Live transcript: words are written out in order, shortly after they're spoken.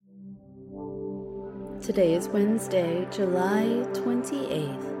Today is Wednesday, July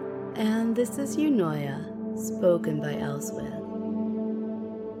 28th, and this is Eunoia, spoken by Elswith.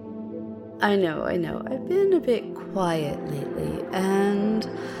 I know, I've been a bit quiet lately, and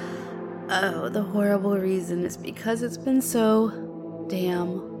the horrible reason is because it's been so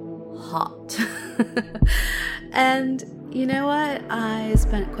damn hot. And you know what? I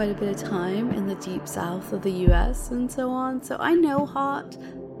spent quite a bit of time in the deep south of the US and so on, so I know hot,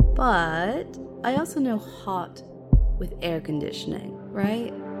 but I also know hot with air conditioning,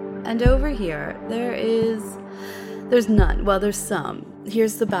 right? And over here, there's none. Well, there's some.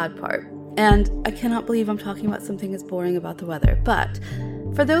 Here's the bad part. And I cannot believe I'm talking about something as boring about the weather, but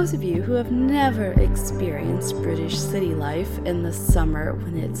for those of you who have never experienced British city life in the summer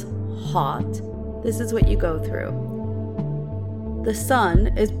when it's hot, this is what you go through. The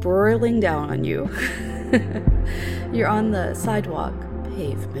sun is broiling down on you. You're on the sidewalk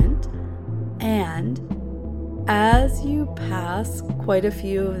pavement, and as you pass quite a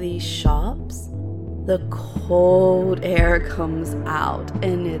few of these shops, the cold air comes out,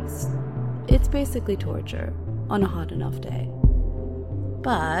 and it's basically torture on a hot enough day.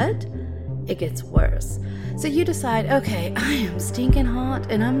 But it gets worse. So you decide, okay, I am stinking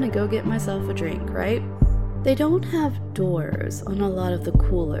hot and I'm gonna go get myself a drink, right? They don't have doors on a lot of the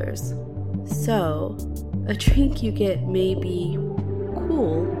coolers. So a drink you get may be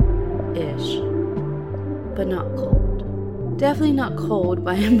cool-ish, but not cold. Definitely not cold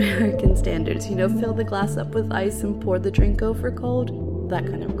by American standards. Fill the glass up with ice and pour the drink over cold. That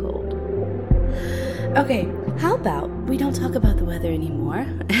kind of cold. Okay, how about we don't talk about the weather anymore?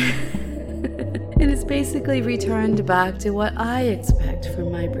 And it's basically returned back to what I expect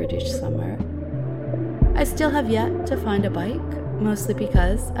from my British summer. I still have yet to find a bike, mostly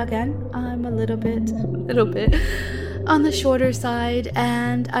because, again, I'm a little bit on the shorter side,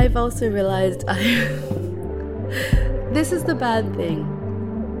 and I've also realized this is the bad thing.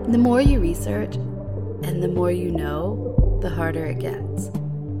 The more you research and the more you know, the harder it gets.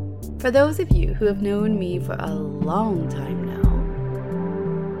 For those of you who have known me for a long time now,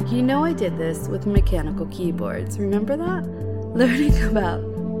 I did this with mechanical keyboards. Remember that? Learning about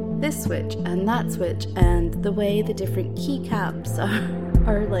this switch and that switch and the way the different keycaps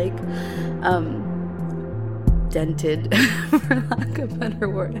are like dented, for lack of a better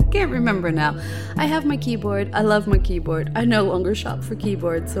word. I can't remember now. I have my keyboard. I love my keyboard. I no longer shop for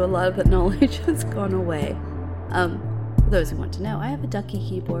keyboards, so a lot of that knowledge has gone away. For those who want to know, I have a Ducky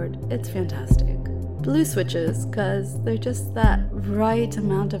keyboard. It's fantastic. Blue switches, because they're just that right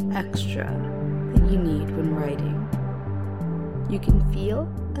amount of extra that you need when writing. You can feel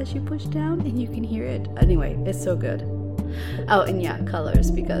as you push down, and you can hear it. Anyway, it's so good. Oh, and yeah,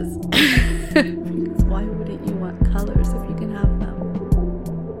 colors, because why wouldn't you want colors if you can have them?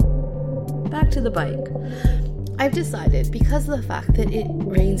 Back to the bike. I've decided, because of the fact that it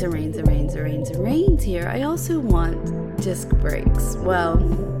rains and rains and rains and rains and rains here, I also want disc brakes. Well,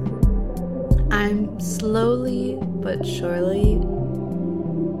 I'm slowly but surely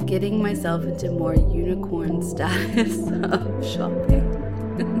getting myself into more unicorn status of shopping.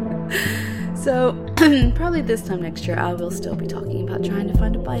 So probably this time next year I will still be talking about trying to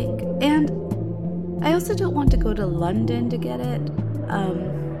find a bike. And I also don't want to go to London to get it.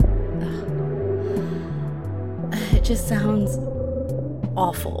 It just sounds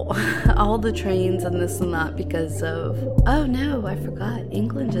awful. All the trains and this and that because of... Oh no, I forgot.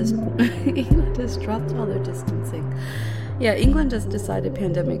 England just dropped all their distancing. Yeah, England just decided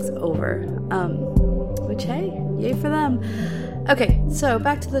pandemic's over. Which, hey, yay for them. Okay, so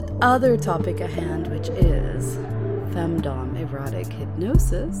back to the other topic at hand, which is femdom erotic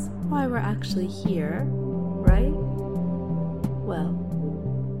hypnosis. Why we're actually here, right? Well,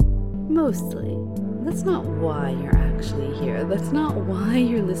 mostly. That's not why you're actually here. That's not why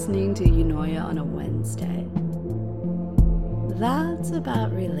you're listening to Eunoia on a Wednesday. That's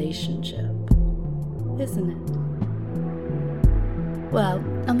about relationship, isn't it? Well,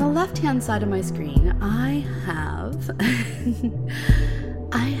 on the left-hand side of my screen, I have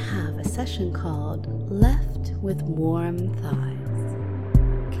a session called Left with Warm Thighs.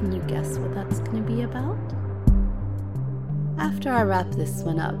 Can you guess what that's going to be about? After I wrap this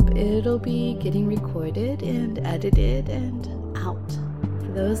one up, it'll be getting recorded and edited and out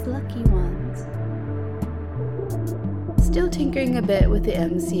for those lucky ones. Still tinkering a bit with the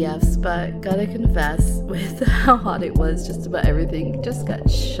MCFs, but gotta confess, with how hot it was, just about everything just got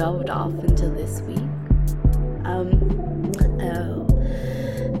shoved off into this week.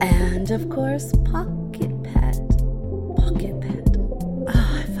 And of course, Pocket Pet. Oh,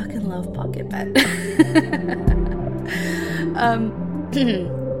 I fucking love Pocket Pet.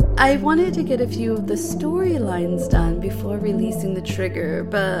 I wanted to get a few of the storylines done before releasing the trigger,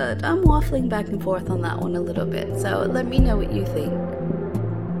 but I'm waffling back and forth on that one a little bit, so let me know what you think.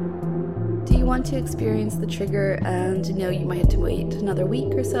 Do you want to experience the trigger and know you might have to wait another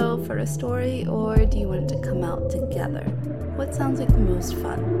week or so for a story, or do you want it to come out together? What sounds like the most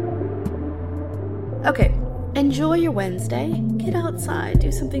fun? Okay, enjoy your Wednesday, get outside,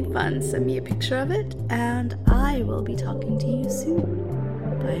 do something fun, send me a picture of it, and I will be talking to you soon.